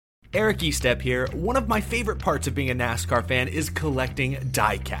Eric Estep here. One of my favorite parts of being a NASCAR fan is collecting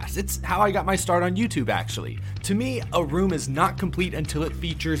diecast. It's how I got my start on YouTube, actually. To me, a room is not complete until it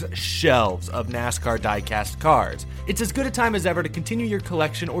features shelves of NASCAR diecast cars. It's as good a time as ever to continue your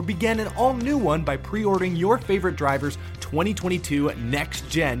collection or begin an all-new one by pre-ordering your favorite driver's 2022 Next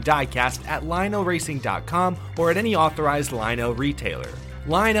Gen diecast at LionelRacing.com or at any authorized Lionel retailer.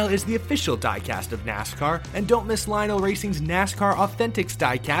 Lionel is the official diecast of NASCAR, and don't miss Lionel Racing's NASCAR Authentics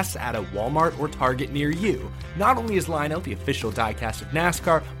diecasts at a Walmart or Target near you. Not only is Lionel the official diecast of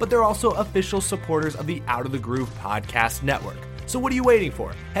NASCAR, but they're also official supporters of the Out of the Groove podcast network. So what are you waiting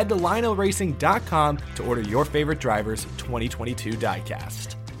for? Head to LionelRacing.com to order your favorite driver's 2022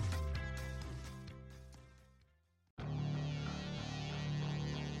 diecast.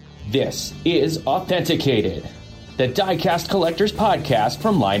 This is Authenticated, the Diecast Collectors Podcast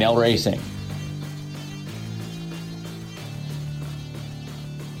from Lionel Racing.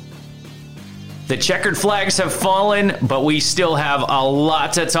 The checkered flags have fallen, but we still have a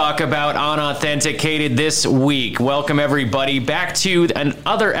lot to talk about on Authenticated this week. Welcome, everybody, back to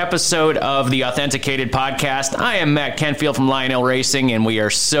another episode of the Authenticated Podcast. I am Matt Kenfield from Lionel Racing, and we are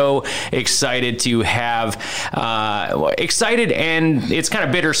so excited to have, excited, and it's kind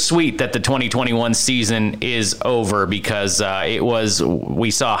of bittersweet that the 2021 season is over because we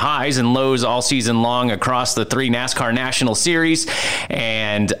saw highs and lows all season long across the three NASCAR National Series,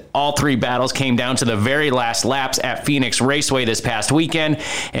 and all three battles came down to the very last laps at Phoenix Raceway this past weekend,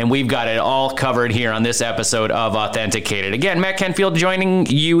 and we've got it all covered here on this episode of Authenticated. Again, Matt Kenfield joining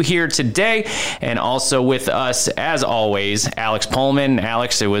you here today, and also with us, as always, Alex Pullman.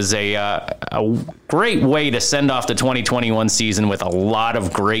 Alex, it was a great way to send off the 2021 season with a lot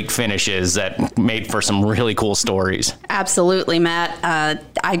of great finishes that made for some really cool stories. Absolutely, Matt.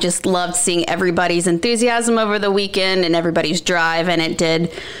 I just loved seeing everybody's enthusiasm over the weekend and everybody's drive, and it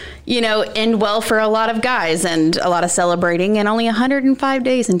did end well for a lot of guys and a lot of celebrating, and only 105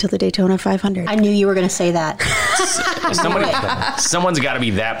 days until the Daytona 500. I knew you were going to say that. Someone's got to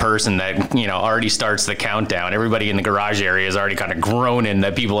be that person that, already starts the countdown. Everybody in the garage area is already kind of groaning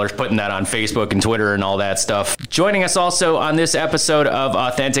that people are putting that on Facebook and Twitter and all that stuff. Joining us also on this episode of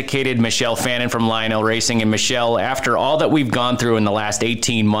Authenticated, Michelle Fannin from Lionel Racing. And Michelle, after all that we've gone through in the last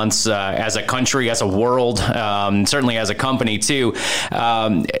 18 months as a country, as a world, certainly as a company too,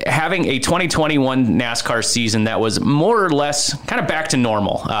 having a 2021 NASCAR season that was more or less kind of back to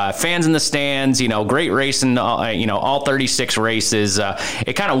normal. Fans in the stands, great racing, all 36 races.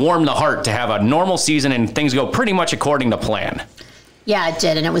 It kind of warmed the heart to have a normal season and things go pretty much according to plan. Yeah, it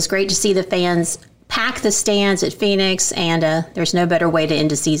did. And it was great to see the fans pack the stands at Phoenix, and there's no better way to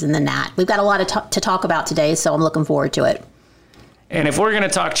end a season than that. We've got a lot to talk about today, so I'm looking forward to it. And if we're going to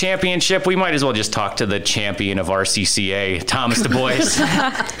talk championship, we might as well just talk to the champion of RCCA, Thomas DuBois.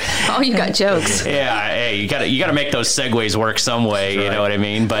 Oh, you got jokes. Yeah, hey, you got to make those segues work some way, right. You know what I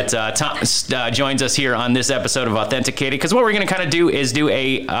mean? But Thomas joins us here on this episode of Authenticated, because what we're going to kind of do is do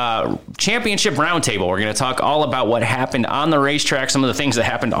a championship roundtable. We're going to talk all about what happened on the racetrack, some of the things that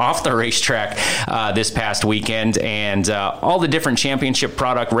happened off the racetrack this past weekend, and all the different championship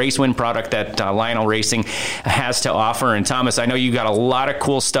product, race win product that Lionel Racing has to offer. And Thomas, I know you got a lot of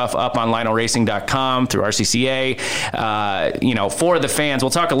cool stuff up on LionelRacing.com through RCCA, for the fans. We'll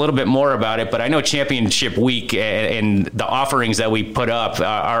talk a little bit more about it, but I know Championship Week and the offerings that we put up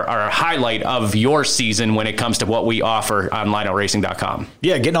are a highlight of your season when it comes to what we offer on LionelRacing.com.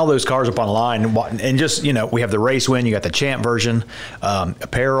 Yeah, getting all those cars up online, and just, we have the race win, you got the champ version,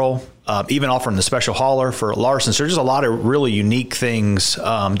 apparel, even offering the special hauler for Larson. So there's just a lot of really unique things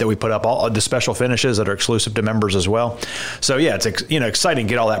that we put up, all the special finishes that are exclusive to members as well. So yeah, it's exciting to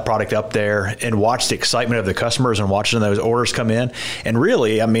get all that product up there and watch the excitement of the customers and watching those orders come in. And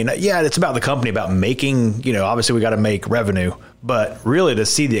really, it's about the company, about making, obviously we got to make revenue, but really to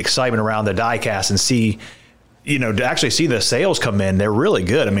see the excitement around the diecast and see, to actually see the sales come in, they're really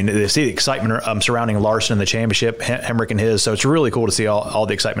good. They see the excitement surrounding Larson and the championship, Hemrick and his. So it's really cool to see all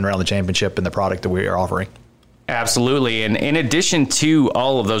the excitement around the championship and the product that we are offering. Absolutely. And in addition to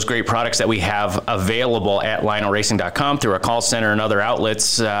all of those great products that we have available at LionelRacing.com through our call center and other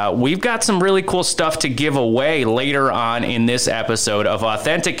outlets, we've got some really cool stuff to give away later on in this episode of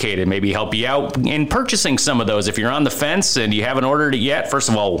Authenticated. Maybe help you out in purchasing some of those. If you're on the fence and you haven't ordered it yet, first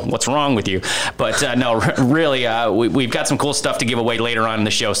of all, what's wrong with you? But no, really, we've got some cool stuff to give away later on in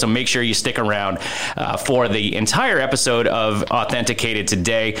the show. So make sure you stick around for the entire episode of Authenticated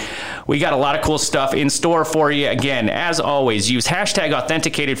today. We got a lot of cool stuff in store for you. you again, as always, use hashtag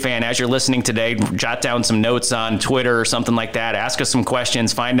AuthentiCatedFan as you're listening today. Jot down some notes on Twitter or something like that. Ask us some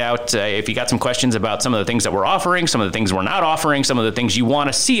questions. Find out if you got some questions about some of the things that we're offering, some of the things we're not offering, some of the things you want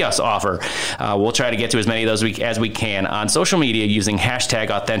to see us offer. We'll try to get to as many of those as we can on social media using hashtag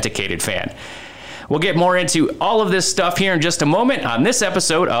AuthentiCatedFan. We'll get more into all of this stuff here in just a moment on this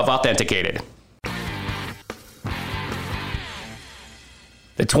episode of Authenticated.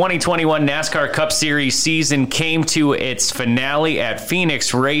 The 2021 NASCAR Cup Series season came to its finale at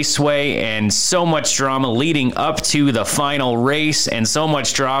Phoenix Raceway, and so much drama leading up to the final race and so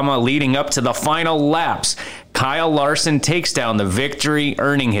much drama leading up to the final laps. Kyle Larson takes down the victory,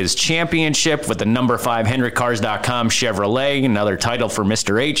 earning his championship with the number 5 HendrickCars.com Chevrolet, another title for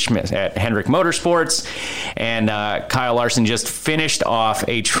Mr. H at Hendrick Motorsports. And Kyle Larson just finished off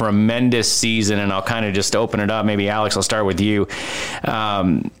a tremendous season, and I'll kind of just open it up. Maybe, Alex, I'll start with you.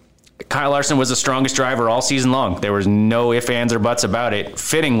 Kyle Larson was the strongest driver all season long. There was no ifs, ands, or buts about it.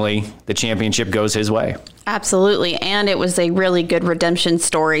 Fittingly, the championship goes his way. Absolutely. And it was a really good redemption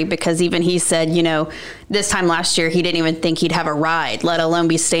story, because even he said, this time last year, he didn't even think he'd have a ride, let alone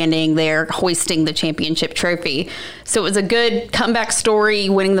be standing there hoisting the championship trophy. So it was a good comeback story,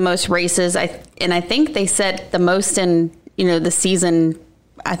 winning the most races. I think they said the most in, the season,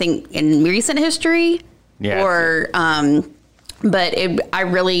 I think in recent history. Yeah. But I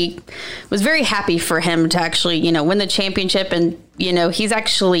really was very happy for him to actually, win the championship. And, he's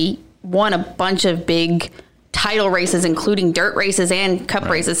actually won a bunch of big title races, including dirt races and cup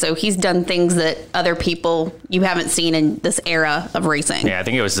races. So he's done things that other people you haven't seen in this era of racing. Yeah, I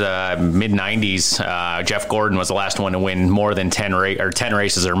think it was mid-90s. Jeff Gordon was the last one to win more than 10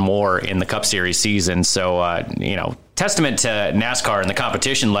 races or more in the Cup Series season. So, testament to NASCAR and the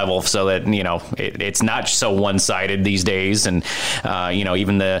competition level, so that it's not so one-sided these days. And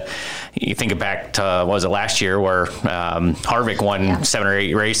even you think back to, what was it, last year, where Harvick won 7 or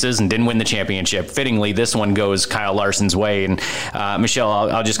 8 races and didn't win the championship. Fittingly, this one goes Kyle Larson's way. And Michelle,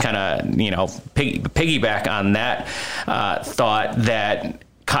 I'll just kind of piggyback on that thought that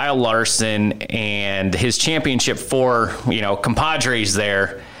Kyle Larson and his championship for compadres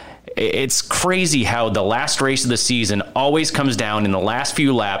there. It's crazy how the last race of the season always comes down in the last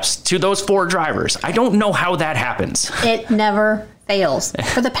few laps to those 4 drivers. I don't know how that happens. It never fails.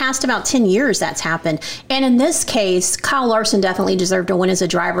 For the past about 10 years, that's happened. And in this case, Kyle Larson definitely deserved to win as a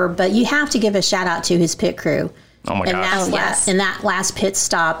driver, but you have to give a shout out to his pit crew. Oh my gosh. In that last pit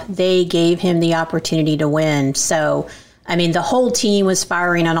stop, they gave him the opportunity to win. So, the whole team was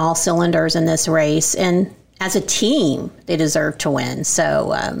firing on all cylinders in this race, and as a team, they deserve to win.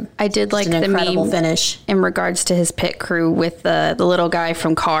 So I did like an incredible finish in regards to his pit crew with the little guy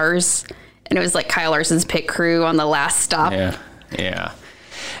from Cars, and it was like Kyle Larson's pit crew on the last stop. Yeah.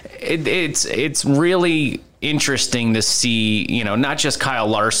 It's really interesting to see, not just Kyle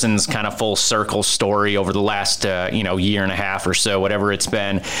Larson's kind of full circle story over the last year and a half or so, whatever it's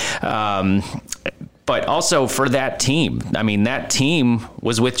been. But also for that team. That team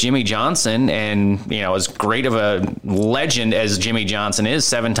was with Jimmie Johnson, and, as great of a legend as Jimmie Johnson is,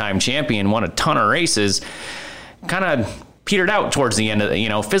 7-time champion, won a ton of races, kind of petered out towards the end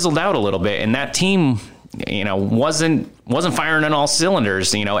of fizzled out a little bit. And that team, wasn't firing on all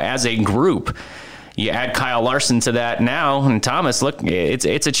cylinders, as a group. You add Kyle Larson to that now, and Thomas, look,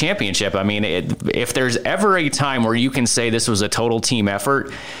 it's a championship. If there's ever a time where you can say this was a total team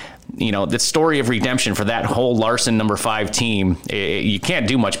effort, the story of redemption for that whole Larson number 5 team, you can't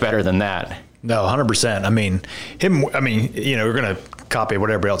do much better than that. No, 100%. We're going to copy what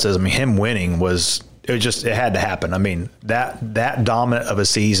everybody else says. Him winning it had to happen. That dominant of a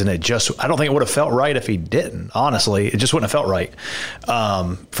season, I don't think it would have felt right if he didn't. Honestly, it just wouldn't have felt right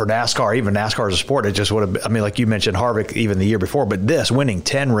for NASCAR. Even NASCAR as a sport, it just would have. Like you mentioned, Harvick even the year before, but this winning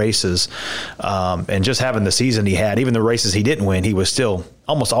 10 races and just having the season he had, even the races he didn't win, he was still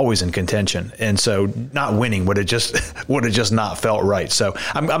almost always in contention. And so not winning would have just not felt right. So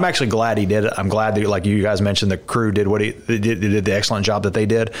I'm actually glad he did it. I'm glad that, like you guys mentioned, the crew did they did the excellent job that they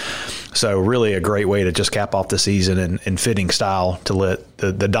did. So really a great way to just cap off the season in fitting style to let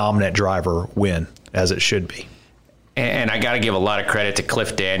the dominant driver win, as it should be. And I got to give a lot of credit to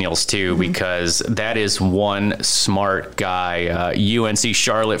Cliff Daniels, too, because that is one smart guy. UNC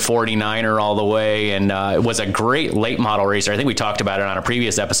Charlotte 49er all the way, and was a great late model racer. I think we talked about it on a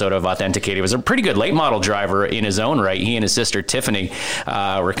previous episode of Authenticated. He was a pretty good late model driver in his own right. He and his sister Tiffany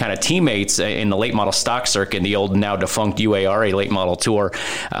were kind of teammates in the late model stock circuit, the old now defunct UARA late model tour.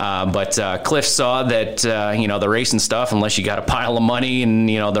 But Cliff saw that, the racing stuff, unless you got a pile of money and,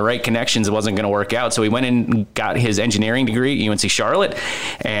 the right connections, it wasn't going to work out. So he went and got his engineering degree at UNC Charlotte,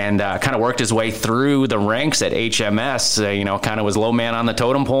 and kind of worked his way through the ranks at HMS. Kind of was low man on the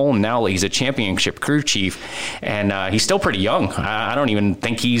totem pole, and now he's a championship crew chief, and he's still pretty young. I don't even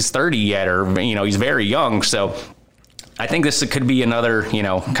think he's 30 yet, or he's very young. So I think this could be another,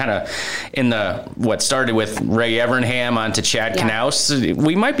 kind of in the what started with Ray Evernham onto Chad Knaus.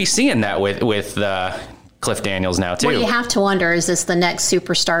 We might be seeing that with Cliff Daniels now too. Well, you have to wonder, is this the next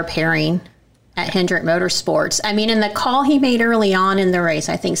superstar pairing at Hendrick Motorsports? I mean, in the call he made early on in the race,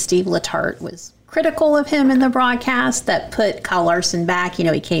 I think Steve Letarte was critical of him in the broadcast that put Kyle Larson back.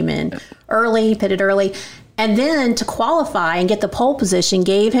 He came in early, pitted early. And then to qualify and get the pole position,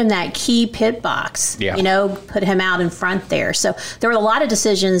 gave him that key pit box, put him out in front there. So there were a lot of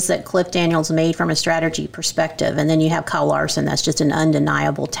decisions that Cliff Daniels made from a strategy perspective. And then you have Kyle Larson, that's just an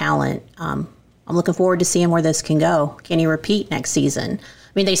undeniable talent. I'm looking forward to seeing where this can go. Can he repeat next season?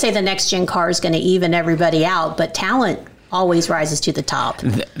 I mean, they say the next gen car is going to even everybody out, but talent always rises to the top.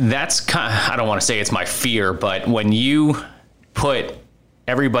 That's I don't want to say it's my fear, but when you put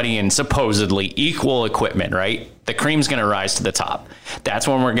everybody in supposedly equal equipment, right? The cream's going to rise to the top. That's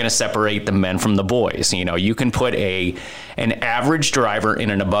when we're going to separate the men from the boys. You can put an average driver in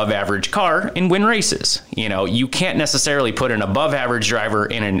an above average car and win races. You can't necessarily put an above average driver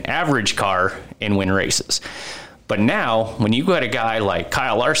in an average car and win races. But now when you got a guy like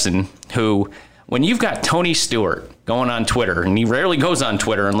Kyle Larson, who, when you've got Tony Stewart going on Twitter, and he rarely goes on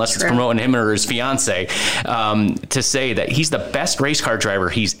Twitter unless it's promoting him or his fiance, to say that he's the best race car driver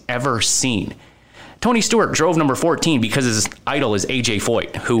he's ever seen. Tony Stewart drove number 14 because his idol is AJ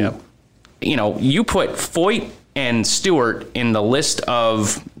Foyt, who, you put Foyt and Stewart in the list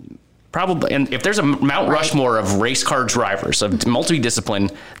of probably, and if there's a Mount Rushmore of race car drivers of multi-discipline,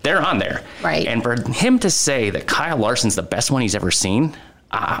 they're on there. Right. And for him to say that Kyle Larson's the best one he's ever seen,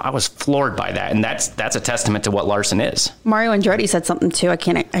 I was floored by that, and that's a testament to what Larson is. Mario Andretti said something too. I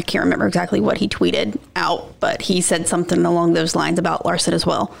can't remember exactly what he tweeted out, but he said something along those lines about Larson as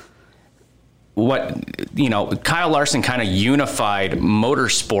well. Kyle Larson kind of unified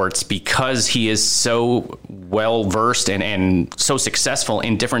motorsports because he is so well versed and so successful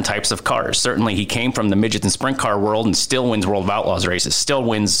in different types of cars. Certainly he came from the midget and sprint car world and still wins World of Outlaws races, still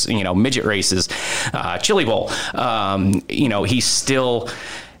wins, midget races, Chili Bowl. He's still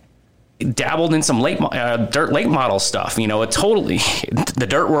dabbled in some dirt late model stuff. The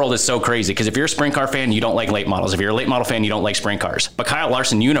dirt world is so crazy because if you're a sprint car fan, you don't like late models. If you're a late model fan, you don't like sprint cars. But Kyle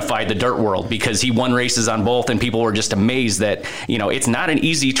Larson unified the dirt world because he won races on both, and people were just amazed that, it's not an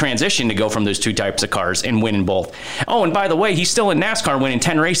easy transition to go from those two types of cars and win in both. Oh, and by the way, he's still in NASCAR winning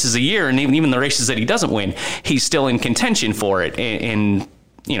 10 races a year, and even the races that he doesn't win, he's still in contention for it in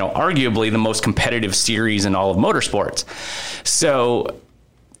arguably the most competitive series in all of motorsports. So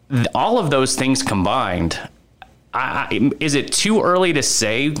all of those things combined, is it too early to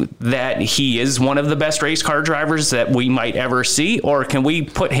say that he is one of the best race car drivers that we might ever see? Or can we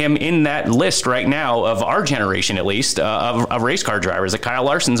put him in that list right now of our generation, at least, of race car drivers, that Kyle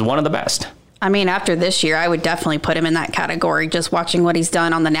Larson's one of the best? I mean, after this year, I would definitely put him in that category, just watching what he's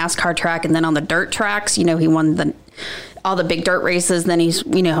done on the NASCAR track and then on the dirt tracks. He won all the big dirt races, then he's,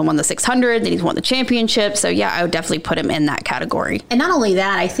 won the 600, then he's won the championship. So yeah, I would definitely put him in that category. And not only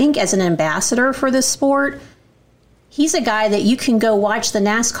that, I think as an ambassador for this sport, he's a guy that you can go watch the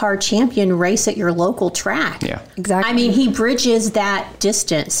NASCAR champion race at your local track. Yeah, exactly. I mean, he bridges that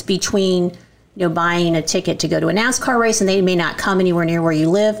distance between, buying a ticket to go to a NASCAR race and they may not come anywhere near where you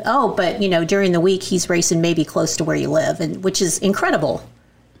live. Oh, but, during the week he's racing maybe close to where you live, and which is incredible.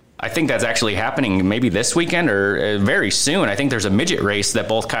 I think that's actually happening maybe this weekend or very soon. I think there's a midget race that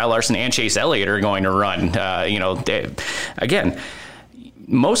both Kyle Larson and Chase Elliott are going to run. Again,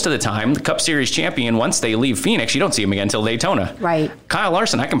 most of the time, the Cup Series champion, once they leave Phoenix, you don't see him again until Daytona. Right. Kyle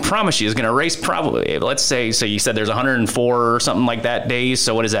Larson, I can promise you, is going to race probably, let's say, so you said there's 104 or something like that days.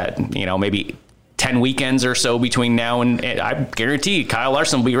 So what is that? Maybe 10 weekends or so between now and I guarantee Kyle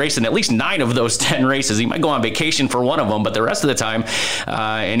Larson will be racing at least 9 of those 10 races. He might go on vacation for one of them, but the rest of the time,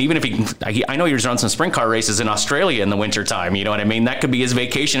 and even if I know he's run some sprint car races in Australia in the winter time, you know what I mean? That could be his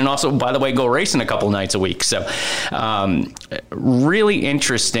vacation, and also, by the way, go racing a couple nights a week. So really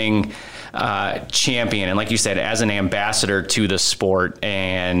interesting champion, and like you said, as an ambassador to the sport,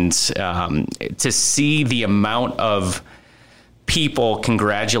 and to see the amount of people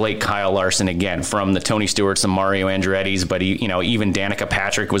congratulate Kyle Larson again, from the Tony Stewarts and Mario Andretti's, but even Danica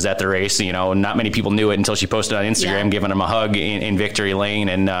Patrick was at the race. Not many people knew it until she posted on Instagram, giving him a hug in Victory Lane.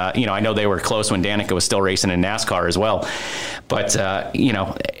 And I know they were close when Danica was still racing in NASCAR as well. But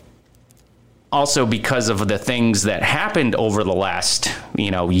also because of the things that happened over the last,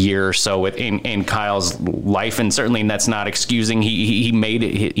 year or so in Kyle's life, and certainly that's not excusing. He made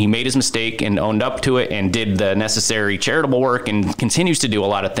his mistake and owned up to it and did the necessary charitable work and continues to do a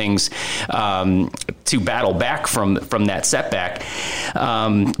lot of things to battle back from that setback.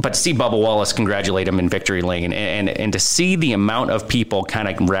 But to see Bubba Wallace congratulate him in victory lane and to see the amount of people kind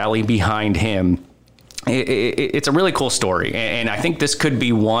of rally behind him, it's a really cool story. And I think this could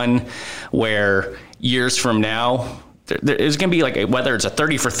be one where years from now, there's going to be like, whether it's a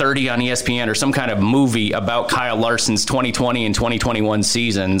 30 for 30 on ESPN or some kind of movie about Kyle Larson's 2020 and 2021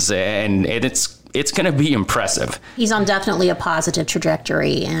 seasons. And it's going to be impressive. He's on definitely a positive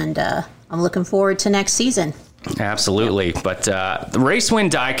trajectory, and I'm looking forward to next season. Absolutely. But the race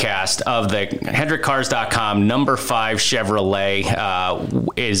win diecast of the HendrickCars.com number 5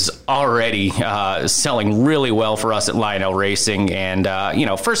 Chevrolet is already selling really well for us at Lionel Racing. And,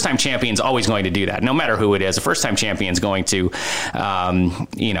 first-time champion's always going to do that. No matter who it is, a first-time champion's going to, people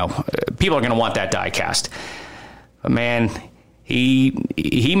are going to want that diecast. But, man,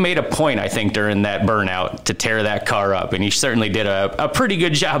 He made a point, I think, during that burnout to tear that car up, and he certainly did a pretty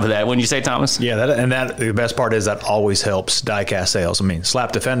good job of that. Wouldn't you say, Thomas? Yeah, the best part is that always helps diecast sales. I mean,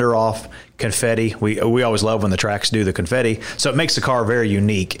 slap the fender off, confetti. We always love when the tracks do the confetti, so it makes the car very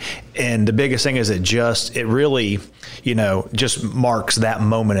unique. And the biggest thing is it really, just marks that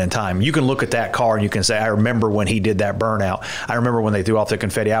moment in time. You can look at that car and you can say, I remember when he did that burnout. I remember when they threw off the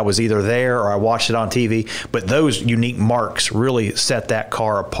confetti. I was either there or I watched it on TV. But those unique marks really set that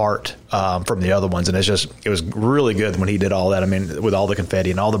car apart from the other ones. And it was really good when he did all that. I mean, with all the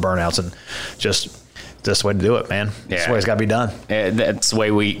confetti and all the burnouts, and just that's the way to do it, man. Yeah. That's the way it's got to be done. That's the way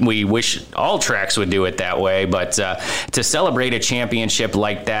we wish all tracks would do it that way. But to celebrate a championship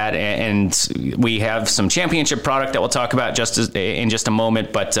like that, and we have some championship product that we'll talk about in just a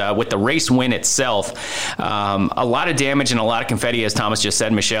moment. But with the race win itself, a lot of damage and a lot of confetti, as Thomas just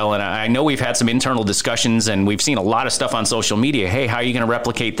said, Michelle. And I know we've had some internal discussions, and we've seen a lot of stuff on social media. Hey, how are you going to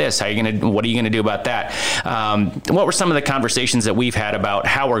replicate this? What are you going to do about that? What were some of the conversations that we've had about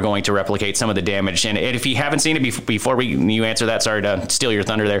how we're going to replicate some of the damage? And if you haven't seen it before you answer that, sorry to steal your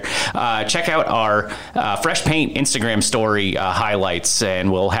thunder there, check out our Fresh Paint Instagram story highlights,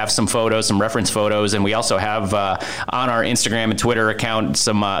 and we'll have some photos, some reference photos, and we also have on our Instagram and Twitter account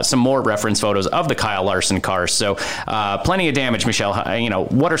some more reference photos of the Kyle Larson cars. So plenty of damage, Michelle.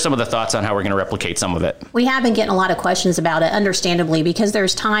 What are some of the thoughts on how we're going to replicate some of it? We have been getting a lot of questions about it, understandably, because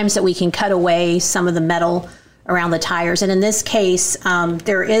there's times that we can cut away some of the metal around the tires, and in this case,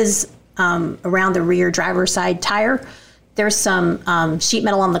 there is around the rear driver's side tire, there's some sheet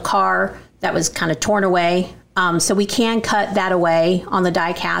metal on the car that was kind of torn away. So we can cut that away on the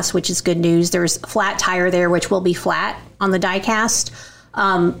die cast, which is good news. There's a flat tire there, which will be flat on the die cast.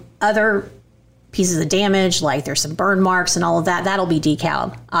 Other pieces of damage, like there's some burn marks and all of that, that'll be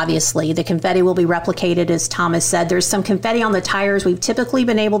decaled. Obviously, the confetti will be replicated, as Thomas said. There's some confetti on the tires. We've typically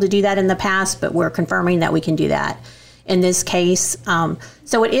been able to do that in the past, but we're confirming that we can do that in this case.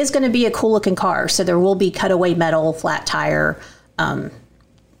 So it is going to be a cool looking car. So there will be cutaway metal, flat tire.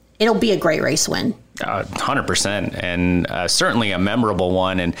 It'll be a great race win. 100%, and certainly a memorable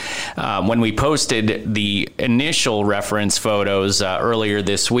one. And when we posted the initial reference photos earlier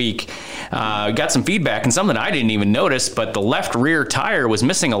this week, got some feedback, and something I didn't even notice, but the left rear tire was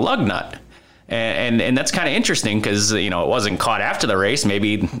missing a lug nut. And that's kind of interesting because, it wasn't caught after the race.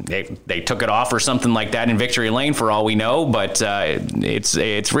 Maybe they took it off or something like that in victory lane for all we know. But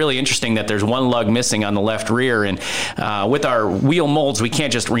it's really interesting that there's one lug missing on the left rear. And with our wheel molds, we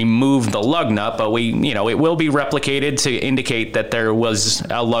can't just remove the lug nut, but it will be replicated to indicate that there was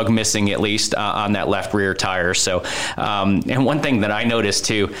a lug missing at least on that left rear tire. So, and one thing that I noticed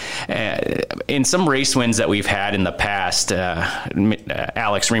too, in some race wins that we've had in the past,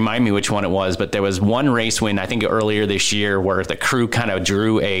 Alex, remind me which one it was, but there was one race win, I think earlier this year, where the crew kind of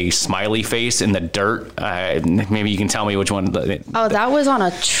drew a smiley face in the dirt. Maybe you can tell me which one. That was on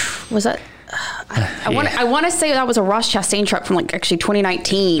was that? I want to say that was a Ross Chastain truck from actually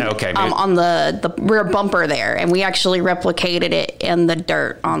 2019. Okay. On the rear bumper there, and we actually replicated it in the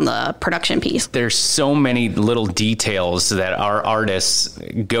dirt on the production piece. There's so many little details that our artists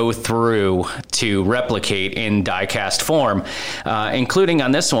go through to replicate in die-cast form, including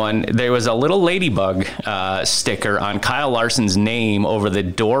on this one, there was a little ladybug sticker on Kyle Larson's name over the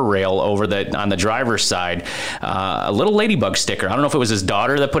door rail on the driver's side. A little ladybug sticker. I don't know if it was his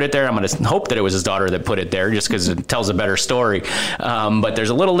daughter that put it there. I'm going to hope that it was Thomas's daughter that put it there, just because it tells a better story. But there's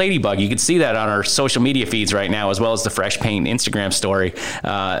a little ladybug. You can see that on our social media feeds right now, as well as the Fresh Paint Instagram story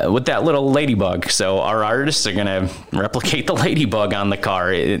with that little ladybug. So our artists are going to replicate the ladybug on the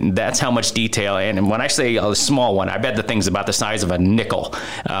car. That's how much detail. And when I say a small one, I bet the thing's about the size of a nickel,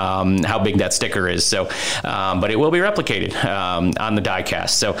 how big that sticker is. So, but it will be replicated on the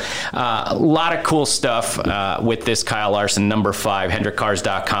diecast. So a lot of cool stuff with this Kyle Larson number 5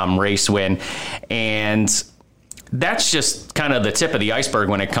 HendrickCars.com race win. And that's just kind of the tip of the iceberg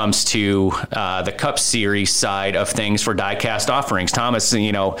when it comes to the Cup Series side of things for diecast offerings. Thomas,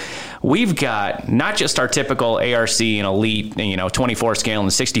 we've got not just our typical ARC and Elite, 24 scale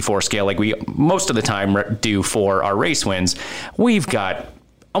and 64 scale like we most of the time do for our race wins. We've got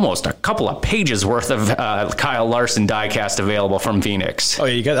almost a couple of pages worth of Kyle Larson diecast available from Phoenix. Oh,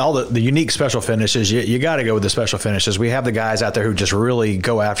 yeah, you got all the unique special finishes. You got to go with the special finishes. We have the guys out there who just really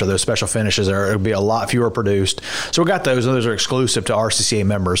go after those special finishes. There'll be a lot fewer produced. So we got those, and those are exclusive to RCCA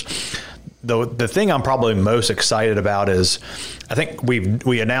members. The thing I'm probably most excited about is, I think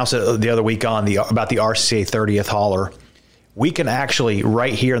we announced it the other week about the RCCA 30th hauler. We can actually,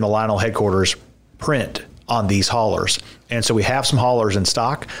 right here in the Lionel headquarters, print on these haulers. And so we have some haulers in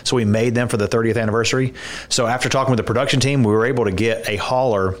stock. So we made them for the 30th anniversary. So after talking with the production team, we were able to get a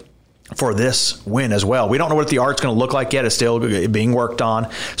hauler for this win as well. We don't know what the art's going to look like yet. It's still being worked on.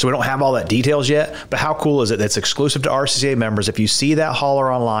 So we don't have all that details yet. But how cool is it? It's exclusive to RCCA members. If you see that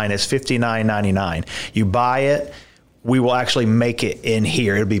hauler online, it's $59.99. You buy it, we will actually make it in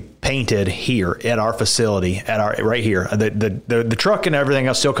here. It'll be painted here at our facility, right here. The truck and everything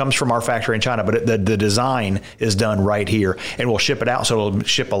else still comes from our factory in China, but the design is done right here, and we'll ship it out. So it'll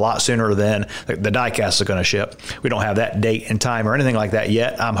ship a lot sooner than the diecast is going to ship. We don't have that date and time or anything like that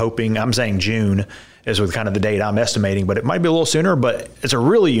yet. I'm saying June is with kind of the date I'm estimating, but it might be a little sooner. But it's a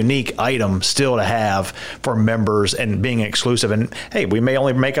really unique item still to have for members and being exclusive. And hey, we may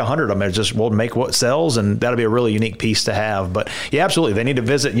only make 100 of them. We'll make what sells, and that'll be a really unique piece to have. But yeah, absolutely. You need to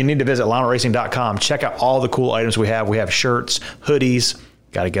visit LionelRacing.com. Check out all the cool items we have. We have shirts, hoodies.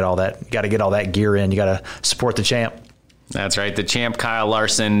 Got to get all that gear in. You got to support the champ. That's right. The champ, Kyle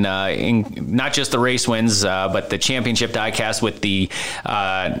Larson, in not just the race wins, but the championship diecast with the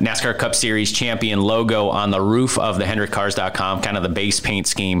NASCAR Cup Series champion logo on the roof of the HendrickCars.com, kind of the base paint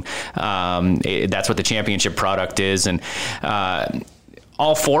scheme. That's what the championship product is. And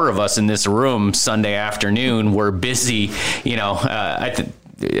all 4 of us in this room Sunday afternoon were busy,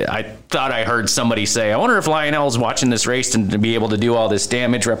 I thought I heard somebody say, I wonder if Lionel's watching this race to be able to do all this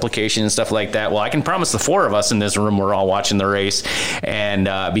damage replication and stuff like that. Well, I can promise the 4 of us in this room were all watching the race, and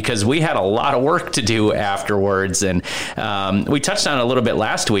because we had a lot of work to do afterwards. And we touched on it a little bit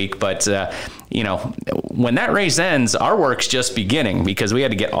last week, but when that race ends, our work's just beginning, because we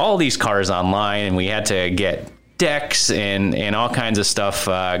had to get all these cars online, and we had to get decks and all kinds of stuff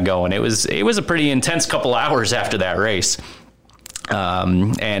going. It was a pretty intense couple hours after that race.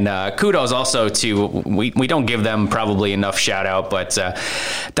 And kudos also to, we don't give them probably enough shout out, but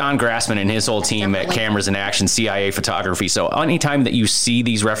Don Grassman and his whole team at Cameras in Action, CIA Photography. So anytime that you see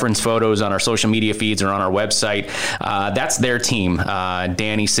these reference photos on our social media feeds or on our website, that's their team.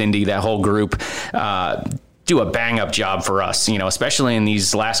 Danny, Cindy, that whole group, do a bang up job for us, especially in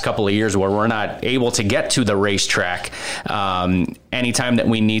these last couple of years where we're not able to get to the racetrack. Anytime that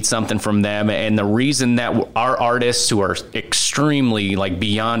we need something from them, and the reason that our artists, who are extremely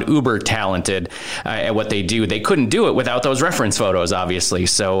beyond uber talented at what they do, they couldn't do it without those reference photos, obviously.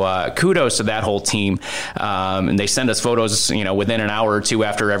 So kudos to that whole team. And they send us photos, within an hour or 2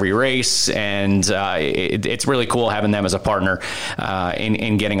 after every race, and it's really cool having them as a partner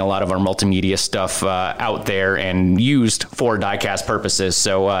in getting a lot of our multimedia stuff out there and used for diecast purposes.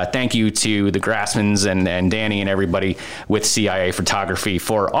 So thank you to the Grassmans and Danny and everybody with CIA Photography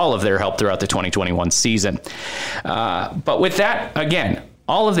for all of their help throughout the 2021 season. But with that, again,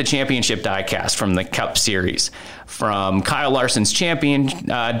 all of the championship diecast from the Cup Series, from Kyle Larson's champion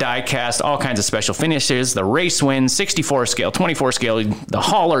diecast, all kinds of special finishes, the race win, 64 scale, 24 scale, the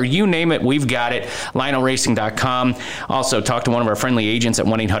hauler, you name it, we've got it. LionelRacing.com. Also, talk to one of our friendly agents at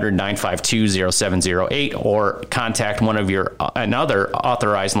 1-800-952-0708 or contact another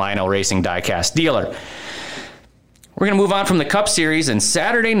authorized Lionel Racing diecast dealer. We're going to move on from the Cup Series, and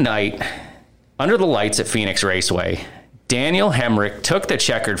Saturday night, under the lights at Phoenix Raceway, Daniel Hemric took the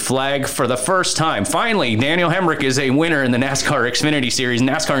checkered flag for the first time. Finally, Daniel Hemric is a winner in the NASCAR Xfinity Series,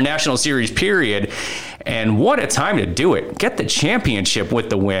 NASCAR National Series, period. And what a time to do it. Get the championship with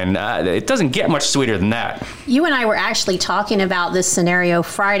the win. It doesn't get much sweeter than that. You and I were actually talking about this scenario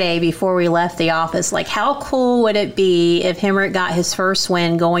Friday before we left the office. Like, how cool would it be if Hemric got his first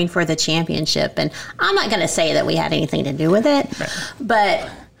win going for the championship? And I'm not going to say that we had anything to do with it, but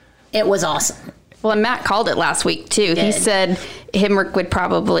it was awesome. Well, and Matt called it last week, too. He said Hemric would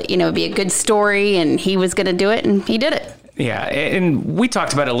probably, be a good story, and he was going to do it, and he did it. Yeah, and we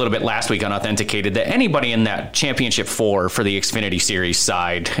talked about it a little bit last week on Authenticated, that anybody in that championship 4 for the Xfinity Series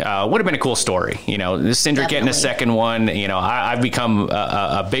side would have been a cool story. Cindric getting a second one, I've become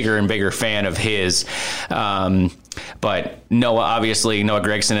a bigger and bigger fan of his. But Noah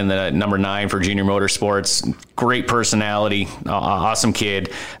Gragson in the number 9 for Junior Motorsports, great personality, awesome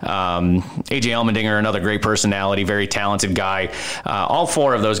kid. AJ Allmendinger, another great personality, very talented guy. All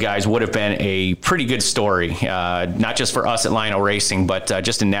 4 of those guys would have been a pretty good story, not just for us at Lionel Racing, but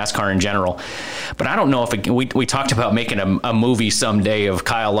just in NASCAR in general. But I don't know if we talked about making a movie someday of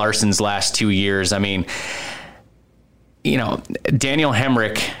Kyle Larson's last 2 years. I mean, Daniel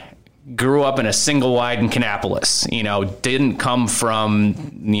Hemric grew up in a single wide in Kannapolis, didn't come from,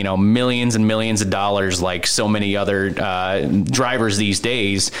 millions and millions of dollars like so many other drivers these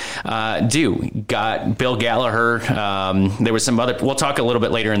days do. Got Bill Gallagher. There was some other, we'll talk a little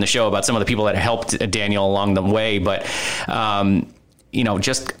bit later in the show about some of the people that helped Daniel along the way, but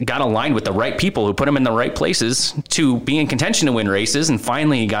just got aligned with the right people who put him in the right places to be in contention to win races. And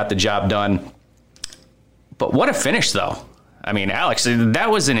finally he got the job done. But what a finish though. I mean, Alex,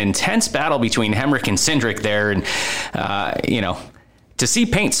 that was an intense battle between Hemric and Cindric there. And, to see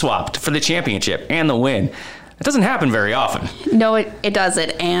paint swapped for the championship and the win, it doesn't happen very often. No, it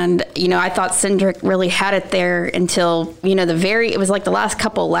doesn't. And, I thought Cindric really had it there until, it was like the last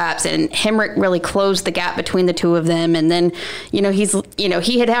couple laps, and Hemric really closed the gap between the two of them. And then,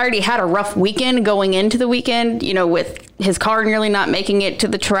 he had already had a rough weekend going into the weekend, with his car nearly not making it to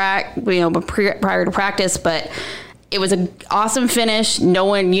the track, prior to practice. But it was an awesome finish. No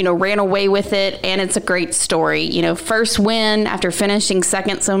one, ran away with it, and it's a great story. First win after finishing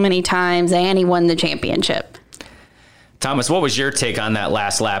second so many times, and he won the championship. Thomas, what was your take on that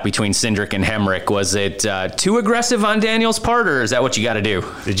last lap between Cindric and Hemric? Was it too aggressive on Daniel's part, or is that what you got to do?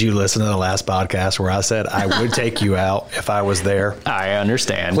 Did you listen to the last podcast where I said I would take you out if I was there? I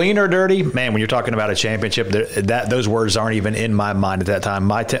understand. Clean or dirty? Man, when you're talking about a championship, those words aren't even in my mind at that time.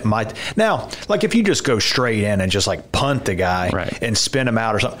 Now, like if you just go straight in and just like punt the guy and spin him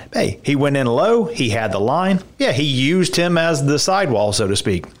out or something. Hey, he went in low. He had the line. Yeah, he used him as the sidewall, so to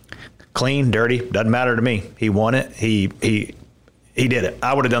speak. Clean, dirty, doesn't matter to me. He won it. He did it.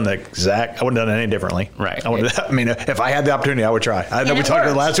 I would have done I wouldn't have done it any differently. Right. If I had the opportunity, I would try. I know we talked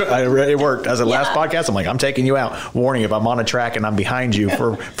about last. It worked. As a last podcast, I'm like, I'm taking you out. Warning: if I'm on a track and I'm behind you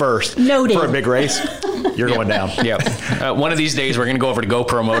for first for a big race, you're going down. Yep. One of these days, we're going to go over to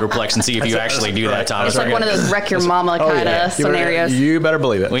GoPro Motorplex and see if you actually do that, Thomas. It's like one of those wreck your mama kind of scenarios. You better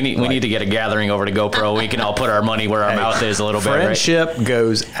believe it. We need to get a gathering over to GoPro. We can all put our money where our mouth is a little bit. Friendship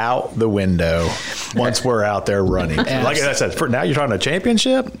goes out the window once we're out there running. Like I said, for now you're talking a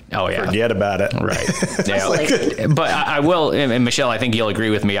championship. Oh yeah, forget about it. Right. Yeah. But I will, and Michelle, I think you'll agree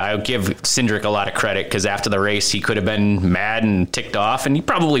with me. I'll give Cindric a lot of credit because after the race, he could have been mad and ticked off, and he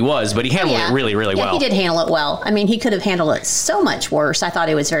probably was, but he handled it really, really well. He did handle it well. I mean, he could have handled it so much worse. I thought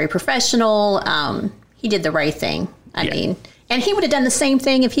he was very professional. He did the right thing. I mean, and he would have done the same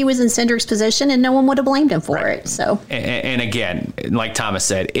thing if he was in Cindric's position, and no one would have blamed him for it. So, and again, like Thomas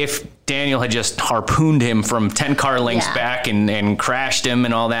said, if Daniel had just harpooned him from 10 car lengths back and crashed him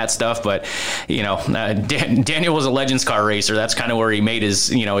and all that stuff, but Daniel was a Legends car racer. That's kind of where he made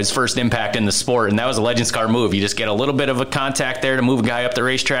his first impact in the sport, and that was a Legends car move. You just get a little bit of a contact there to move a guy up the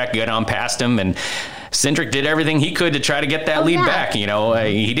racetrack, get on past him, and Cindric did everything he could to try to get that lead back.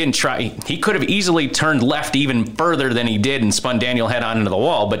 He didn't try. He could have easily turned left even further than he did and spun Daniel head on into the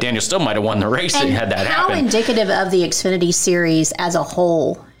wall, but Daniel still might have won the race had that happen. How indicative of the Xfinity Series as a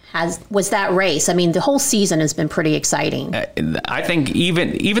whole was that race? I mean, the whole season has been pretty exciting. I think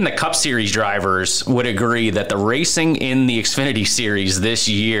even the Cup Series drivers would agree that the racing in the Xfinity Series this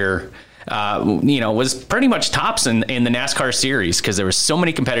year was pretty much tops in the NASCAR series because there was so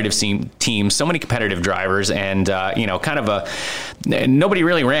many competitive teams, so many competitive drivers, and nobody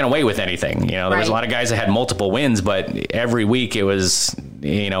really ran away with anything. There was a lot of guys that had multiple wins, but every week it was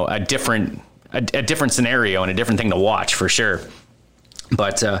a different scenario and a different thing to watch for sure.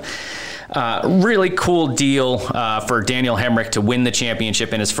 But Really cool deal for Daniel Hemric to win the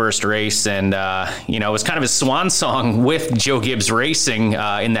championship in his first race. And, it was kind of his swan song with Joe Gibbs Racing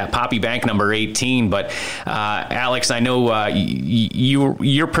in that Poppy Bank number 18. But, Alex, I know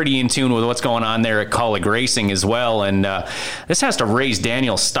you're pretty in tune with what's going on there at Kaulig Racing as well. And this has to raise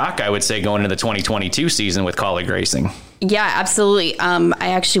Daniel's stock, I would say, going into the 2022 season with Kaulig Racing. Yeah, absolutely. I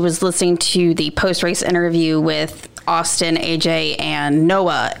actually was listening to the post-race interview with Austin, AJ, and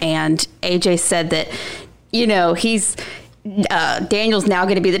Noah, and AJ said that, he's Daniel's now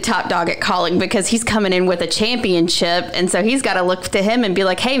going to be the top dog at Kaulig because he's coming in with a championship, and so he's got to look to him and be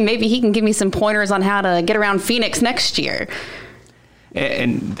like, hey, maybe he can give me some pointers on how to get around Phoenix next year.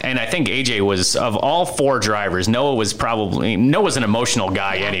 And I think AJ was, of all four drivers, Noah's an emotional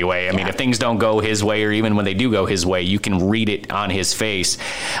guy anyway. I mean, if things don't go his way, or even when they do go his way, you can read it on his face.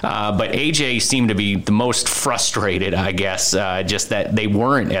 But AJ seemed to be the most frustrated, I guess, just that they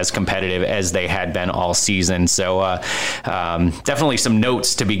weren't as competitive as they had been all season. So definitely some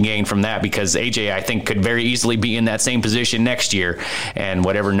notes to be gained from that, because AJ, I think, could very easily be in that same position next year. And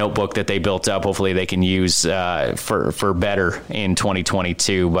whatever notebook that they built up, hopefully they can use for better in 2022.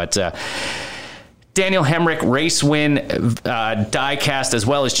 But Daniel Hemric race win diecast, as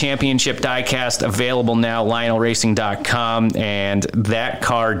well as championship diecast, available now, LionelRacing.com, and that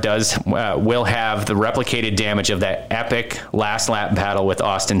car will have the replicated damage of that epic last lap battle with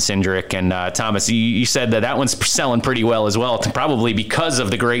Austin Cindric. And Thomas, you said that one's selling pretty well as well, probably because of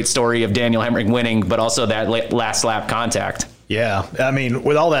the great story of Daniel Hemric winning, but also that last lap contact. Yeah, I mean,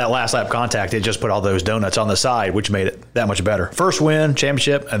 with all that last lap contact, it just put all those donuts on the side, which made it that much better. First win,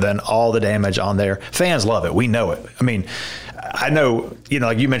 championship, and then all the damage on there. Fans love it. We know it. I mean, I know,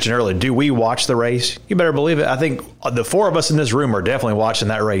 like you mentioned earlier, do we watch the race? You better believe it. I think the four of us in this room are definitely watching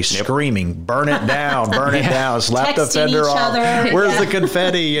that race, screaming, burn it down, burn it down, slap the fender off. Where's the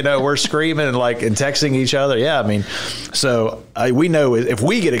confetti? We're screaming and texting each other. Yeah, I mean, so we know if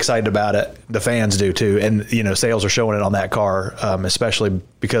we get excited about it, the fans do too. And, sales are showing it on that car, especially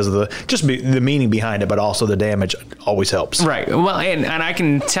because of the meaning behind it, but also the damage always helps. Right. Well, and I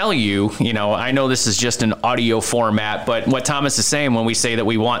can tell you, I know this is just an audio format, but what Thomas is saying when we say that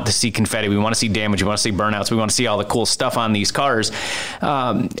we want to see confetti, we want to see damage, we want to see burnouts, we want to see all the cool stuff on these cars,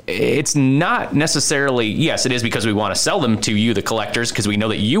 it's not necessarily, yes, it is because we want to sell them to you, the collectors, because we know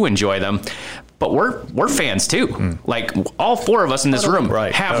that you enjoy them. But we're fans too. Like all four of us in this room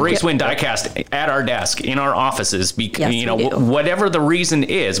have Race Win diecast at our desk in our offices. Whatever the reason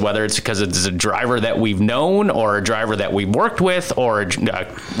is, whether it's because it's a driver that we've known, or a driver that we've worked with, or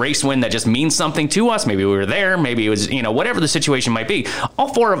a race win that just means something to us. Maybe we were there. Maybe it was whatever the situation might be.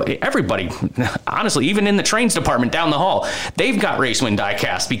 All four of everybody, honestly, even in the trains department down the hall, they've got Race Win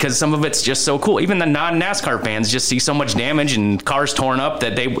diecast because some of it's just so cool. Even the non-NASCAR fans just see so much damage and cars torn up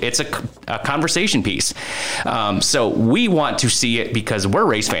that it's a conversation piece. So we want to see it because we're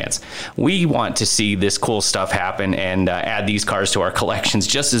race fans. We want to see this cool stuff happen and add these cars to our collections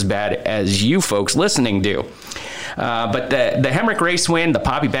just as bad as you folks listening do. But the Hemric race win, the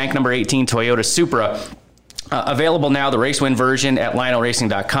Poppy Bank number 18 Toyota Supra, available now, the race win version at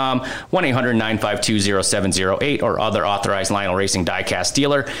LionelRacing.com, 1-800-952-0708, or other authorized Lionel Racing diecast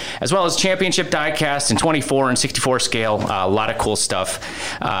dealer, as well as championship diecast in 24 and 64 scale. A lot of cool stuff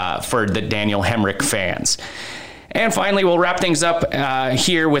for the Daniel Hemric fans. And finally, we'll wrap things up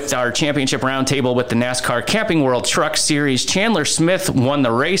here with our championship roundtable with the NASCAR Camping World Truck Series. Chandler Smith won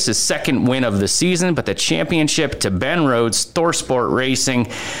the race, his second win of the season, but the championship to Ben Rhodes, ThorSport Racing.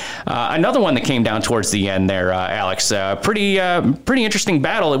 Another one that came down towards the end there, Alex. Pretty interesting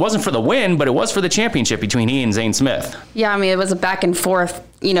battle. It wasn't for the win, but it was for the championship between he and Zane Smith. Yeah, I mean, it was a back and forth,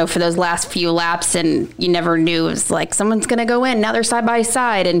 for those last few laps, and you never knew. It was like someone's going to go in. Now they're side by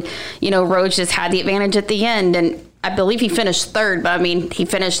side, and, Rhodes just had the advantage at the end, and I believe he finished third, but, he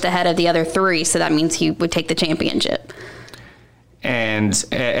finished ahead of the other three, so that means he would take the championship. And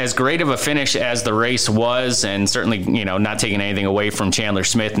as great of a finish as the race was, and certainly, not taking anything away from Chandler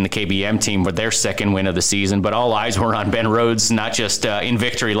Smith and the KBM team for their second win of the season, but all eyes were on Ben Rhodes, not just in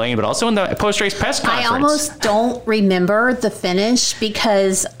victory lane, but also in the post-race press conference. I almost don't remember the finish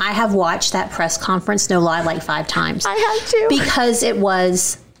because I have watched that press conference, no lie, like 5 times. I have too. Because it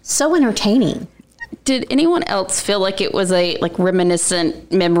was so entertaining. Did anyone else feel like it was a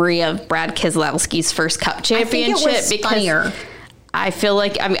reminiscent memory of Brad Keselowski's first Cup championship? I think it was funnier. I feel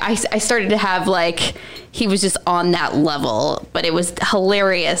like, I started to have he was just on that level, but it was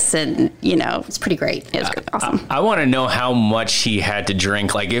hilarious and, it's pretty great. It was awesome. I want to know how much he had to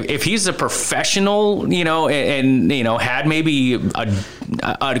drink. Like if he's a professional, and had maybe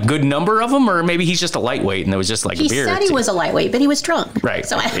a good number of them, or maybe he's just a lightweight and it was just like he a beer. He said he was a lightweight, but he was drunk. Right.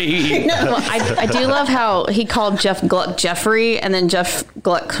 So I do love how he called Jeff Gluck Jeffrey, and then Jeff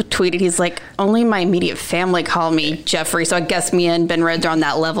Gluck tweeted, he's like, only my immediate family call me Jeffrey, so I guess me and Ben Rhodes are on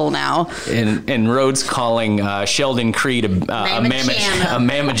that level now. And Rhodes calling Sheldon Creed a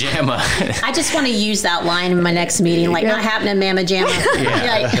mamma jamma. I just want to use that line in my next meeting, like, not happening, mamma jamma.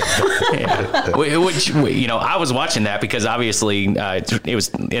 Yeah. Which, you know, I was watching that because obviously it was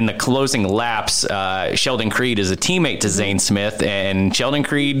in the closing laps. Sheldon Creed is a teammate to Zane Smith, and Sheldon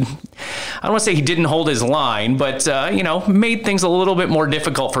Creed, I don't want to say he didn't hold his line, but, you know, made things a little bit more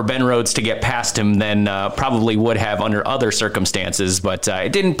difficult for Ben Rhodes to get past him than probably would have under other circumstances. But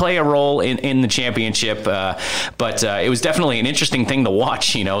it didn't play a role in the championship. But it was definitely an interesting thing to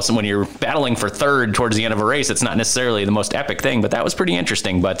watch, you know. So when you're battling for third towards the end of a race, it's not necessarily the most epic thing, but that was pretty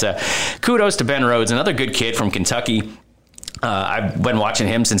interesting. But kudos to Ben Rhodes, another good kid from Kentucky. I've been watching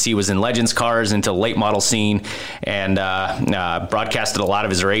him since he was in Legends cars into the late model scene, and broadcasted a lot of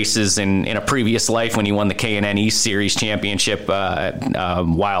his races in a previous life when he won the K&N East Series championship a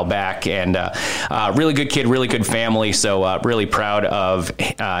while back. And really good kid, really good family. So really proud of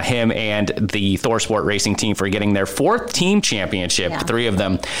him and the ThorSport Racing team for getting their 4th team championship, 3 of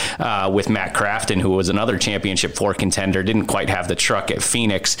them with Matt Crafton, who was another championship 4 contender. Didn't quite have the truck at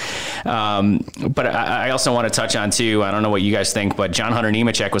Phoenix. But I also want to touch on, too, I don't know what you guys think, but John Hunter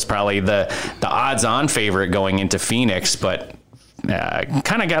Nemechek was probably the odds-on favorite going into Phoenix, but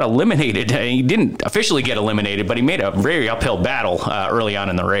kind of got eliminated. He didn't officially get eliminated, but he made a very uphill battle early on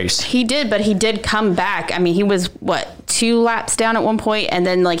in the race. He did, but he did come back. I mean, he was, 2 laps down at one point, and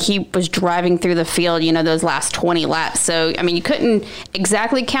then, like, he was driving through the field, you know, those last 20 laps. So, I mean, you couldn't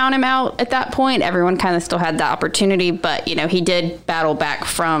exactly count him out at that point. Everyone kind of still had the opportunity, but, you know, he did battle back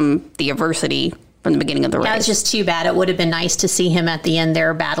from the adversity from the beginning of the race. That was just too bad. It would have been nice to see him at the end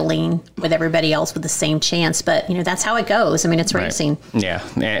there battling with everybody else with the same chance. But, you know, that's how it goes. I mean, it's racing. Yeah.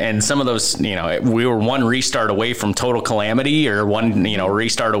 And some of those, you know, we were one restart away from total calamity, or one, you know,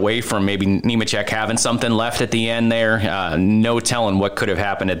 restart away from maybe Nemechek having something left at the end there. No telling what could have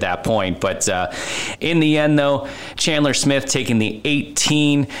happened at that point. But in the end, though, Chandler Smith taking the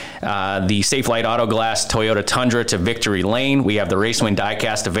 18, the Safelite Auto Glass Toyota Tundra to victory lane. We have the Racewin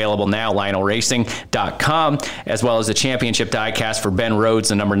diecast available now, LionelRacing.com, as well as the championship diecast for Ben Rhodes,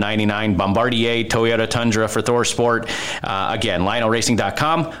 the number 99 Bombardier Toyota Tundra for ThorSport. Again,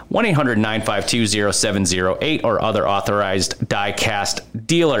 LionelRacing.com, 1-800-952-0708, or other authorized diecast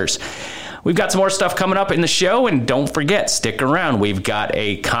dealers. We've got some more stuff coming up in the show, and don't forget, stick around. We've got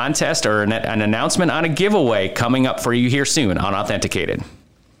a contest or an announcement on a giveaway coming up for you here soon on Authenticated.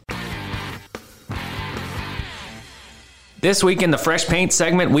 This week in the Fresh Paint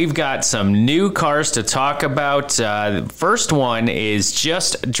segment, we've got some new cars to talk about. The first one is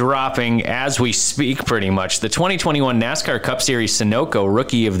just dropping as we speak, pretty much. The 2021 NASCAR Cup Series Sunoco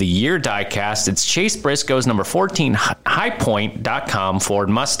Rookie of the Year diecast. It's Chase Briscoe's number 14 highpoint.com Ford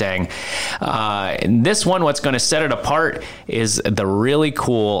Mustang. This one, what's going to set it apart is the really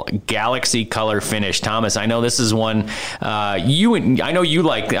cool Galaxy color finish. Thomas, I know this is one I know you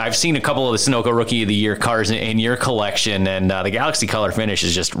like. I've seen a couple of the Sunoco Rookie of the Year cars in your collection, and the Galaxy color finish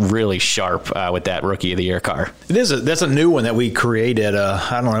is just really sharp with that Rookie of the Year car. That's a new one that we created.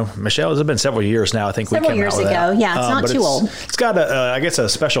 I don't know, Michelle, it's been several years now. I think several years ago. Yeah, it's not too old. It's got a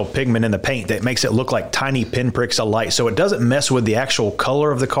special pigment in the paint that makes it look like tiny pinpricks of light, so it doesn't mess with the actual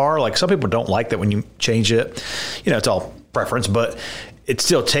color of the car. Like, some people don't like that when you change it. You know, it's all preference, but it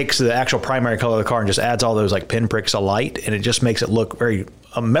still takes the actual primary color of the car and just adds all those like pinpricks of light, and it just makes it look very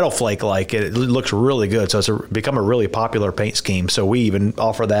metal flake like. It looks really good. So it's become a really popular paint scheme. So we even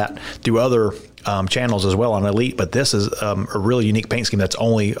offer that through other channels as well on Elite, but this is a really unique paint scheme that's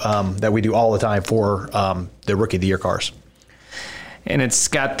only that we do all the time for the Rookie of the Year cars. And it's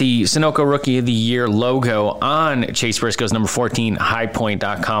got the Sunoco Rookie of the Year logo on Chase Briscoe's number 14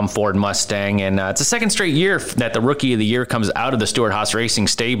 highpoint.com Ford Mustang. And it's the second straight year that the Rookie of the Year comes out of the Stewart-Haas Racing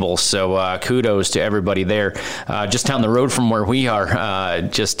stable. So kudos to everybody there. Just down the road from where we are,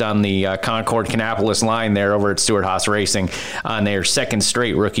 just on the Concord-Kannapolis line there over at Stewart-Haas Racing on their second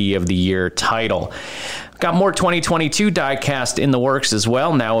straight Rookie of the Year title. Got more 2022 diecast in the works as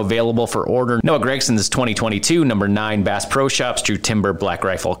well, now available for order. Noah Gregson's 2022, number 9 Bass Pro Shops, Drew Timber, Black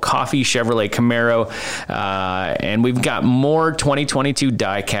Rifle Coffee, Chevrolet Camaro, and we've got more 2022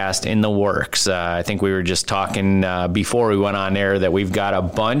 diecast in the works. I think we were just talking before we went on air that we've got a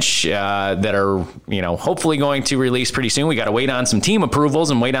bunch that are, you know, hopefully going to release pretty soon. We got to wait on some team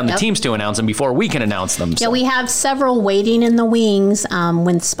approvals and wait on the teams to announce them before we can announce them. Yeah, we have several waiting in the wings.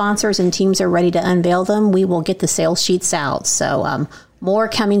 When sponsors and teams are ready to unveil them, we will get the sales sheets out. So more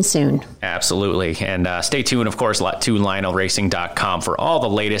coming soon. Absolutely. And stay tuned, of course, to LionelRacing.com for all the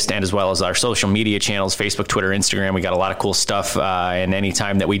latest, and as well as our social media channels, Facebook, Twitter, Instagram. We got a lot of cool stuff. And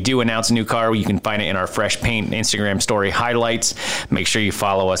anytime that we do announce a new car, you can find it in our Fresh Paint Instagram story highlights. Make sure you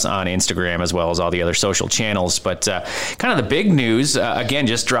follow us on Instagram as well as all the other social channels. But kind of the big news, again,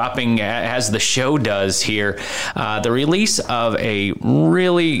 just dropping as the show does here, the release of a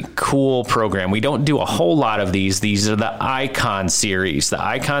really cool program. We don't do a whole lot of these. These are the Icon Series. The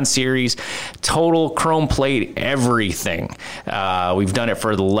Icon Series, total chrome plate, everything. We've done it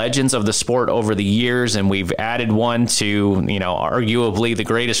for the legends of the sport over the years, and we've added one to, arguably the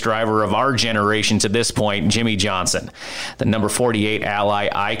greatest driver of our generation to this point, Jimmie Johnson. The number 48 Ally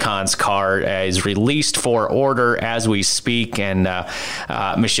Icons car is released for order as we speak. And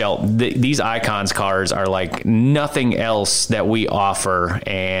Michelle, these Icons cars are like nothing else that we offer,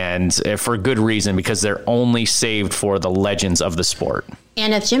 and for good reason, because they're only saved for the legends of the sport.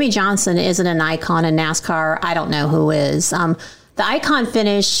 And if Jimmie Johnson isn't an icon in NASCAR, I don't know who is. The Icon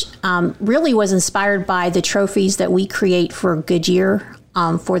finish really was inspired by the trophies that we create for Goodyear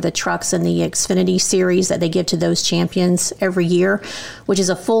for the trucks in the Xfinity series that they give to those champions every year, which is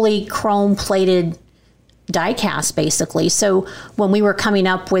a fully chrome-plated die-cast, basically. So when we were coming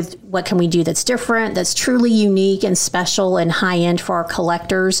up with what can we do that's different, that's truly unique and special and high-end for our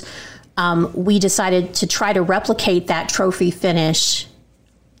collectors, we decided to try to replicate that trophy finish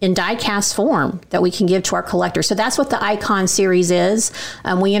in die-cast form that we can give to our collectors. So that's what the Icon Series is.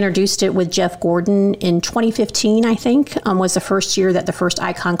 We introduced it with Jeff Gordon in 2015, I think, was the first year that the first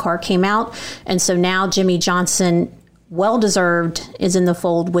Icon car came out. And so now Jimmie Johnson, well-deserved, is in the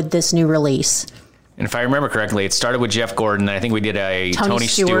fold with this new release. And if I remember correctly, it started with Jeff Gordon. I think we did a Tony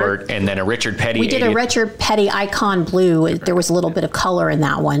Stewart and then a Richard Petty. We did a Richard Petty Icon Blue. There was a little bit of color in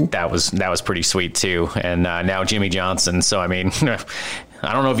that one. That was pretty sweet, too. And now Jimmie Johnson. So, I mean,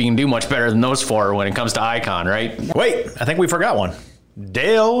 I don't know if you can do much better than those four when it comes to Icon, right? Wait, I think we forgot one.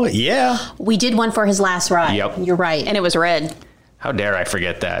 Dale, yeah. We did one for his last ride. Yep. You're right. And it was red. How dare I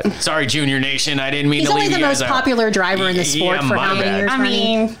forget that? Sorry, Junior Nation. I didn't mean He's to leave only you the guys most out. popular driver in the sport for how many years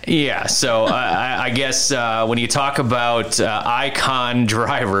running? Yeah, so I guess when you talk about Icon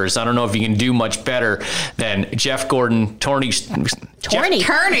drivers, I don't know if you can do much better than Jeff Gordon, Turney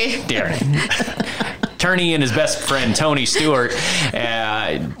and his best friend, Tony Stewart,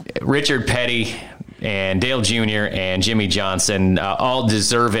 Richard Petty, and Dale Jr. and Jimmie Johnson, all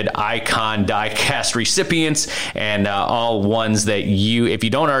deserved Icon die-cast recipients, and all ones that if you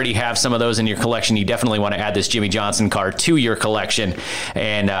don't already have some of those in your collection, you definitely want to add this Jimmie Johnson car to your collection.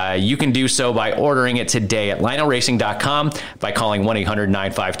 And you can do so by ordering it today at LionelRacing.com by calling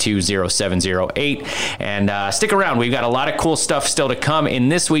 1-800-952-0708. And stick around. We've got a lot of cool stuff still to come in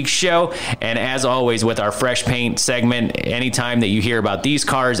this week's show. And as always, with our Fresh Paint segment, anytime that you hear about these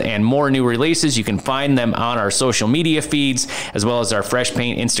cars and more new releases, you can find them on our social media feeds, as well as our Fresh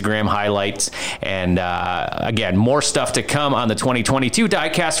Paint Instagram highlights. And again, more stuff to come on the 2022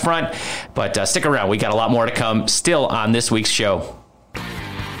 diecast front, but stick around. We got a lot more to come still on this week's show.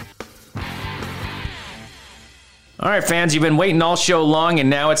 All right, fans, you've been waiting all show long, and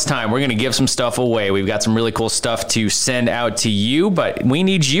now it's time. We're going to give some stuff away. We've got some really cool stuff to send out to you, but we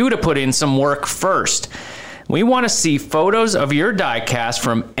need you to put in some work first. We want to see photos of your diecast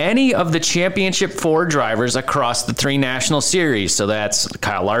from any of the Championship 4 drivers across the 3 national series. So that's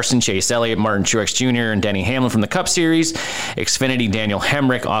Kyle Larson, Chase Elliott, Martin Truex Jr., and Denny Hamlin from the Cup Series, Xfinity, Daniel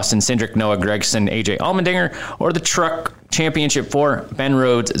Hemrick, Austin Cindric, Noah Gragson, AJ Allmendinger, or the Truck Championship 4, Ben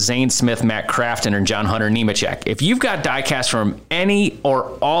Rhodes, Zane Smith, Matt Crafton, or John Hunter Nemechek. If you've got diecast from any or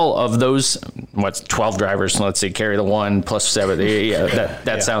all of those, 12 drivers, let's see, carry the 1 plus 7,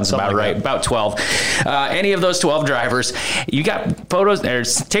 that sounds about right, about 12. Any of those 12 drivers, you got photos,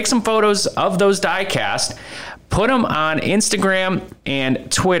 take some photos of those diecast, put them on Instagram and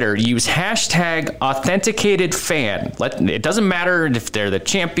Twitter. Use hashtag AuthenticatedFan. It doesn't matter if they're the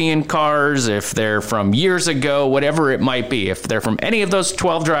champion cars, if they're from years ago, whatever it might be. If they're from any of those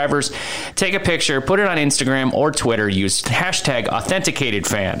 12 drivers, take a picture, put it on Instagram or Twitter. Use hashtag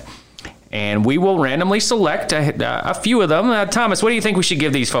AuthenticatedFan. And we will randomly select a few of them. Thomas, what do you think we should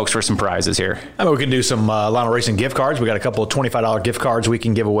give these folks for some prizes here? I mean, we can do some Lionel Racing gift cards. We got a couple of $25 gift cards we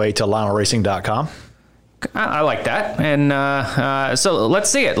can give away to LionelRacing.com. I like that. And so let's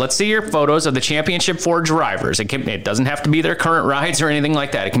see it. Let's see your photos of the Championship 4 drivers. It doesn't have to be their current rides or anything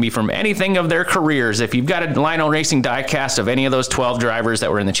like that. It can be from anything of their careers. If you've got a Lionel Racing diecast of any of those 12 drivers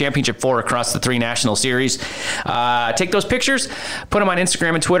that were in the Championship 4 across the 3 national series, take those pictures, put them on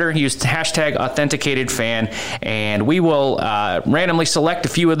Instagram and Twitter, use hashtag AuthentiCatedFan, and we will randomly select a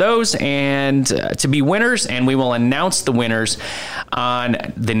few of those and to be winners, and we will announce the winners on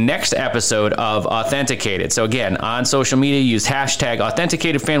the next episode of Authenticated. So again, on social media, use hashtag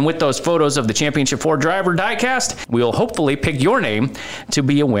AuthentiCatedFan with those photos of the Championship 4 driver diecast. We will hopefully pick your name to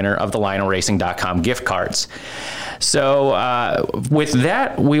be a winner of the LionelRacing.com gift cards. So with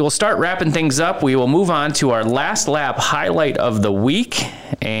that, we will start wrapping things up. We will move on to our last lap highlight of the week.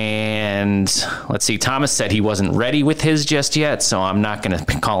 And let's see, Thomas said he wasn't ready with his just yet, so I'm not going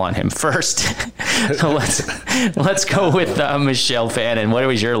to call on him first. So let's go with Michelle Fannin. What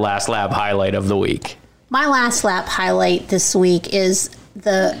was your last lap highlight of the week? My last lap highlight this week is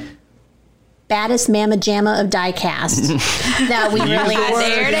the baddest mamma jamma of diecast that we really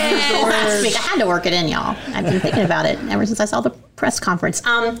There it is. last week. I had to work it in, y'all. I've been thinking about it ever since I saw the press conference.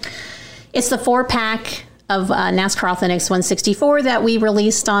 It's the 4-pack of NASCAR Authentics 164 that we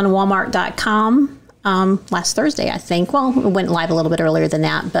released on Walmart.com last Thursday, I think. Well, it went live a little bit earlier than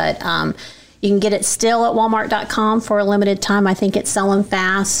that, but you can get it still at Walmart.com for a limited time. I think it's selling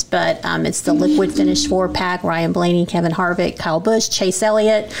fast, but it's the liquid finish 4-pack. Ryan Blaney, Kevin Harvick, Kyle Busch, Chase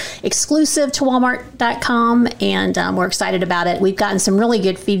Elliott, exclusive to Walmart.com, and we're excited about it. We've gotten some really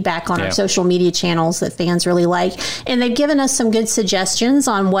good feedback on our social media channels that fans really like, and they've given us some good suggestions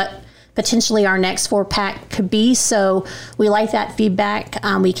on what potentially our next 4-pack could be. So we like that feedback.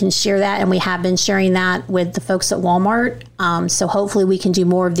 We can share that, and we have been sharing that with the folks at Walmart. So hopefully we can do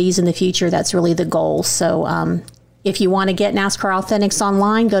more of these in the future. That's really the goal. So if you want to get NASCAR Authentics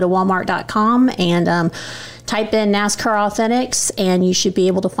online, go to Walmart.com and type in NASCAR Authentics, and you should be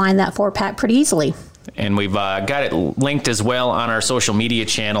able to find that 4-pack pretty easily. And we've got it linked as well on our social media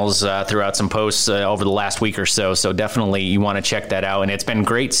channels throughout some posts over the last week or so. So definitely you want to check that out. And it's been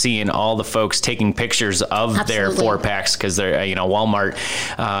great seeing all the folks taking pictures of their 4-packs because they're, Walmart,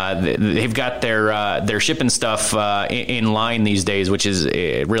 they've got their shipping stuff in line these days, which is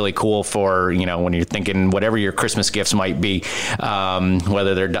really cool for, when you're thinking whatever your Christmas gifts might be,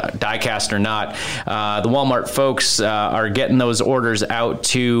 whether they're die-cast or not. The Walmart folks are getting those orders out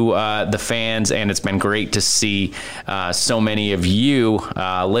to the fans, and it's been great to see so many of you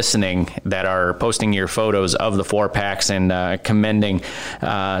listening that are posting your photos of the 4-packs and commending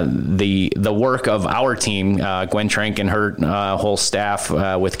the work of our team, Gwen Trank and her whole staff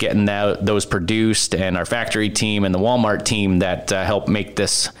with getting those produced, and our factory team and the Walmart team that helped make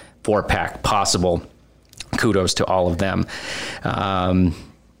this 4-pack possible. Kudos to all of them.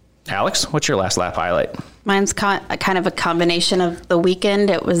 Alex, what's your last lap highlight? Mine's kind of a combination of the weekend.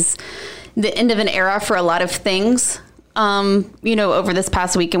 It was the end of an era for a lot of things. Over this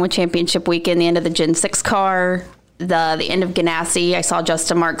past weekend with Championship Weekend, the end of the Gen 6 car, the end of Ganassi. I saw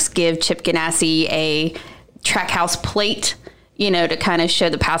Justin Marks give Chip Ganassi a Trackhouse plate, to kind of show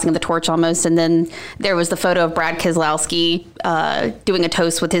the passing of the torch almost. And then there was the photo of Brad Keselowski doing a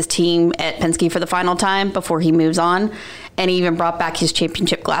toast with his team at Penske for the final time before he moves on. And he even brought back his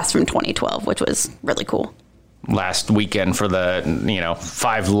championship glass from 2012, which was really cool. Last weekend for the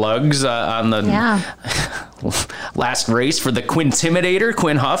 5 lugs on the last race for the Quintimidator,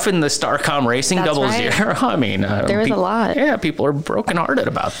 Quinn Huff and the Starcom Racing. That's 00. right. I mean, there was a lot. Yeah, people are brokenhearted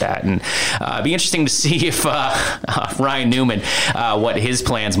about that, and it'd be interesting to see if Ryan Newman, what his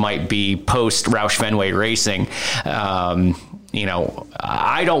plans might be post Roush Fenway Racing.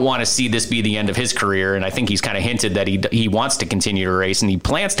 I don't want to see this be the end of his career, and I think he's kind of hinted that he wants to continue to race and he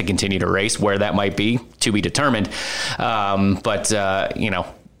plans to continue to race. Where that might be to be determined. But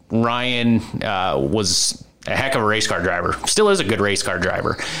Ryan was a heck of a race car driver, still is a good race car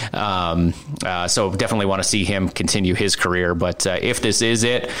driver. So definitely want to see him continue his career. But if this is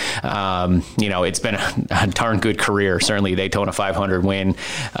it, it's been a darn good career. Certainly Daytona 500 win,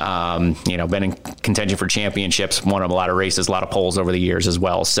 been in contention for championships, won a lot of races, a lot of poles over the years as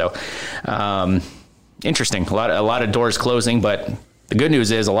well. So interesting, a lot of doors closing, but the good news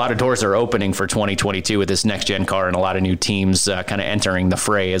is a lot of doors are opening for 2022 with this next gen car and a lot of new teams kind of entering the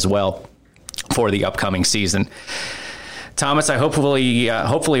fray as well for the upcoming season. Thomas,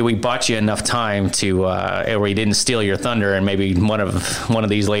 hopefully we bought you enough time to, or we didn't steal your thunder, and maybe one of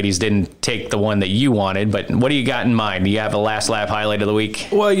these ladies didn't take the one that you wanted. But what do you got in mind? Do you have a last lap highlight of the week?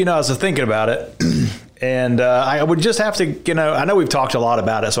 Well, I was thinking about it, and I would just have to, I know we've talked a lot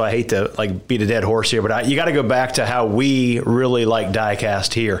about it, so I hate to beat a dead horse here, but you got to go back to how we really like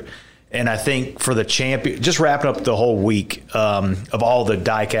diecast here. And I think for the champion, just wrapping up the whole week of all the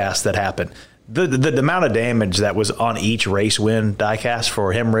die-casts that happened, the amount of damage that was on each race win die-cast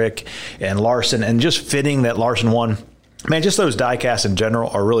for Hemrick and Larson, and just fitting that Larson won, man, just those die-casts in general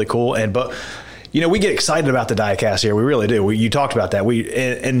are really cool. But we get excited about the die-cast here. We really do. You talked about that.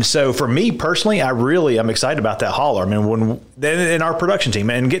 And so for me personally, I'm excited about that hauler. I mean, in our production team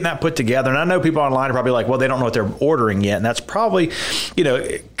and getting that put together. And I know people online are probably like, well, they don't know what they're ordering yet. And that's probably,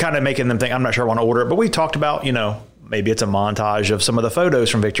 kind of making them think, I'm not sure I want to order it. But we talked about, maybe it's a montage of some of the photos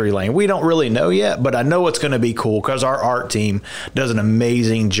from Victory Lane. We don't really know yet, but I know it's going to be cool because our art team does an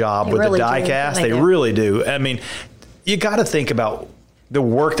amazing job with the die-cast. They really do. I mean, you got to think about the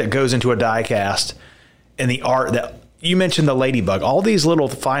work that goes into a die-cast and the art that you mentioned, the ladybug, all these little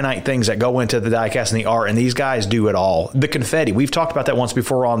finite things that go into the die-cast and the art, and these guys do it all. The confetti, we've talked about that once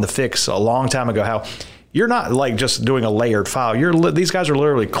before on The Fix a long time ago, how you're not like just doing a layered file. These guys are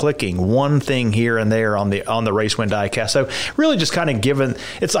literally clicking one thing here and there on the race win die-cast. So really just kind of giving,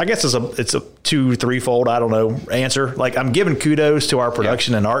 I guess it's a 2-3-fold, I don't know, answer. Like I'm giving kudos to our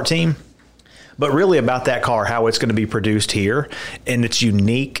production and art team, but really about that car, how it's going to be produced here, and it's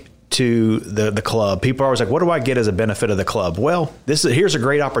unique to the club. People are always like, what do I get as a benefit of the club? Well, here's a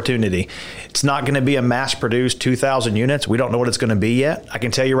great opportunity. It's not going to be a mass-produced 2,000 units. We don't know what it's going to be yet. I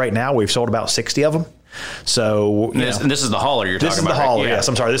can tell you right now, we've sold about 60 of them. So this is the hauler you're talking about. This is the hauler, right? yes.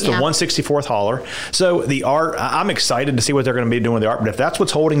 I'm sorry. This is the 164th hauler. So the art, I'm excited to see what they're going to be doing with the art. But if that's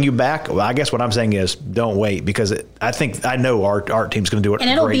what's holding you back, well, I guess what I'm saying is don't wait, because I know our art team's going to do it. And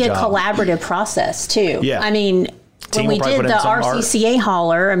it'll be a collaborative process too. Yeah. I mean, when we did the RCCA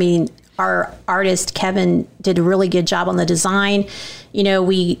hauler, I mean, our artist Kevin did a really good job on the design.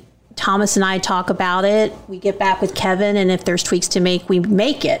 Thomas and I talk about it. We get back with Kevin, and if there's tweaks to make, we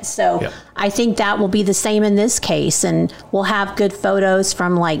make it. So I think that will be the same in this case. And we'll have good photos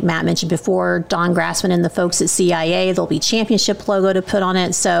from, like Matt mentioned before, Don Grassman and the folks at CIA. There'll be championship logo to put on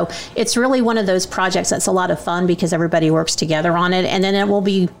it. So it's really one of those projects that's a lot of fun because everybody works together on it. And then it will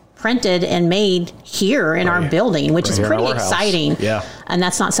be printed and made here in our building, which is pretty exciting. Yeah. And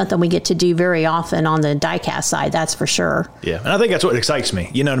that's not something we get to do very often on the die-cast side, that's for sure. Yeah. And I think that's what excites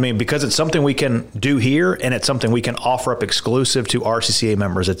me. You know what I mean? Because it's something we can do here, and it's something we can offer up exclusive to RCCA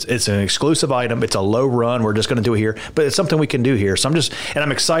members. It's an exclusive item. It's a low run. We're just going to do it here, but it's something we can do here. So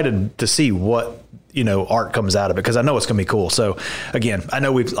I'm excited to see what art comes out of it, because I know it's going to be cool. So again, I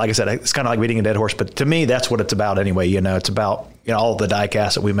know like I said, it's kind of like beating a dead horse, but to me, that's what it's about anyway. It's about all the die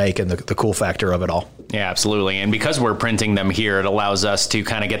casts that we make and the cool factor of it all. Yeah, absolutely. And because we're printing them here, it allows us to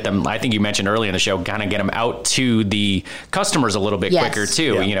kind of get them, I think you mentioned earlier in the show, kind of get them out to the customers a little bit quicker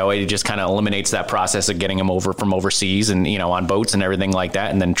too. Yeah. It just kind of eliminates that process of getting them over from overseas and, on boats and everything like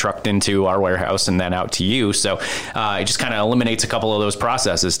that, and then trucked into our warehouse and then out to you. So it just kind of eliminates a couple of those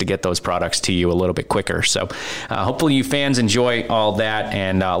processes to get those products to you a little bit quicker. So hopefully you fans enjoy all that,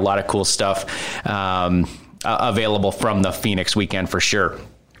 and a lot of cool stuff available from the Phoenix weekend for sure.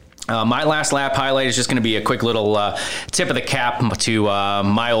 My last lap highlight is just going to be a quick little tip of the cap to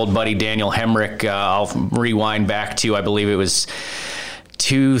my old buddy Daniel Hemrick. I'll rewind back to, I believe it was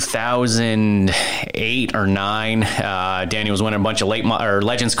 2008 or 9. Daniel was winning a bunch of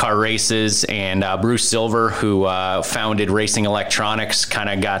Legends car races, and Bruce Silver, who founded Racing Electronics, kind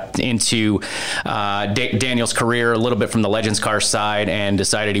of got into Daniel's career a little bit from the Legends car side and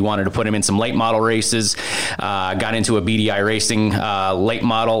decided he wanted to put him in some late model races. Got into a BDI Racing late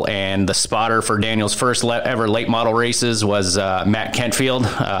model, and the spotter for Daniel's first ever late model races was Matt Kentfield,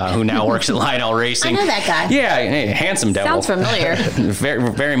 who now works at Lionel Racing. I know that guy. Yeah, handsome devil. Sounds familiar.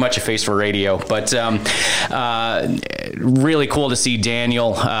 Very much a face for radio, but really cool to see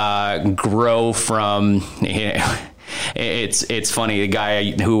Daniel grow from. It's funny, the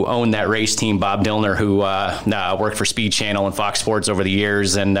guy who owned that race team, Bob Dillner, who worked for Speed Channel and Fox Sports over the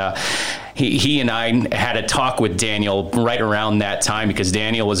years, and he and I had a talk with Daniel right around that time, because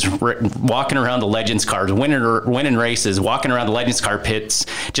Daniel was walking around the Legends cars, winning races, walking around the Legends car pits,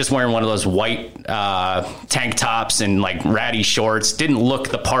 just wearing one of those white tank tops and like ratty shorts. Didn't look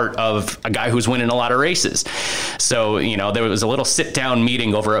the part of a guy who's winning a lot of races. So, there was a little sit down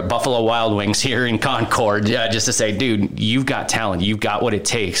meeting over at Buffalo Wild Wings here in Concord, just to say, dude, you've got talent. You've got what it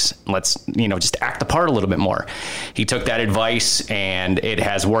takes. Let's, just act the part a little bit more. He took that advice, and it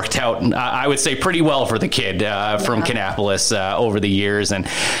has worked out, I would say, pretty well for the kid from Kannapolis over the years, and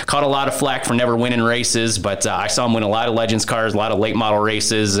caught a lot of flack for never winning races. But I saw him win a lot of Legends cars, a lot of late model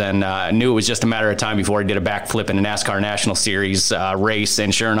races, and knew it was just a matter of time before he did a backflip in a NASCAR National Series race.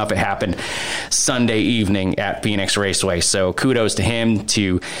 And sure enough, it happened Sunday evening at Phoenix Raceway. So kudos to him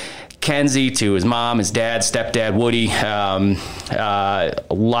to Kenzie to his mom, his dad, stepdad, Woody. A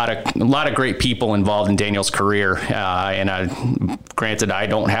lot of great people involved in Daniel's career. And granted, I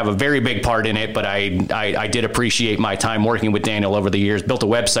don't have a very big part in it, but I did appreciate my time working with Daniel over the years. Built a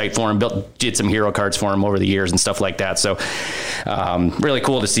website for him, did some hero cards for him over the years and stuff like that. So really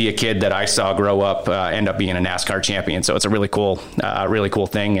cool to see a kid that I saw grow up end up being a NASCAR champion. So it's a really cool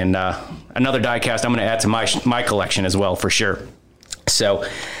thing, and another diecast I'm going to add to my collection as well, for sure. So I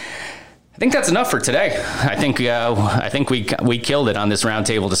think that's enough for today. I think we killed it on this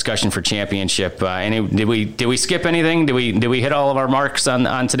roundtable discussion for championship. Did we skip anything? Did we hit all of our marks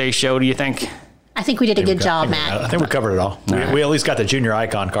on today's show, do you think? I think we did a good job, Matt. I think we covered it all. We at least got the junior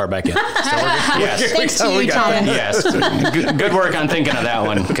icon card back in. So yes. Thanks to you, Thomas. Yes. Good work on thinking of that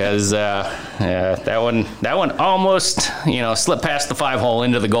one, because that one almost slipped past the 5-hole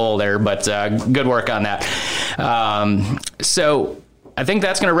into the goal there, but good work on that. So I think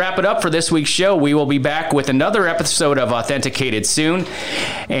that's going to wrap it up for this week's show. We will be back with another episode of Authenticated soon.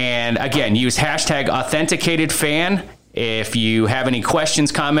 And again, use hashtag AuthenticatedFan. If you have any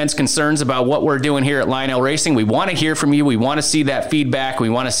questions, comments, concerns about what we're doing here at Lionel Racing, we want to hear from you. We want to see that feedback. We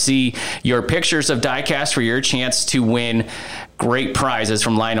want to see your pictures of diecast for your chance to win great prizes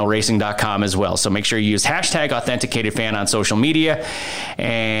from LionelRacing.com as well. So make sure you use hashtag AuthenticatedFan on social media.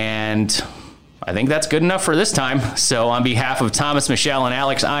 And I think that's good enough for this time. So on behalf of Thomas, Michelle, and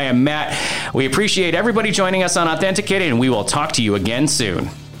Alex, I am Matt. We appreciate everybody joining us on Authenticated, and we will talk to you again soon.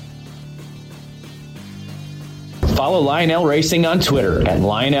 Follow Lionel Racing on Twitter at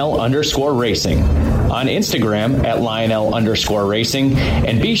Lionel_Racing, on Instagram at Lionel_Racing,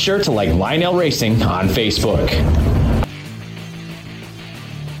 and be sure to like Lionel Racing on Facebook.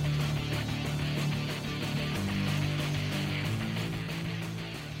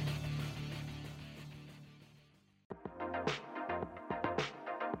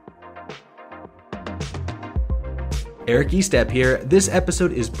 Eric Estep here. This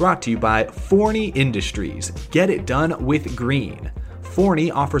episode is brought to you by Forney Industries. Get it done with green. Forney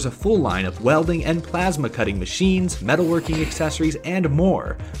offers a full line of welding and plasma cutting machines, metalworking accessories, and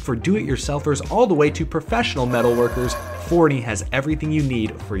more. For do-it-yourselfers all the way to professional metalworkers, Forney has everything you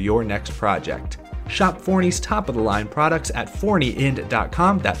need for your next project. Shop Forney's top-of-the-line products at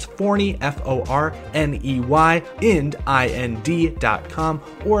forneyInd.com. That's Forney, Forney, Ind.com,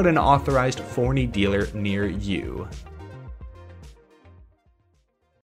 or at an authorized Forney dealer near you.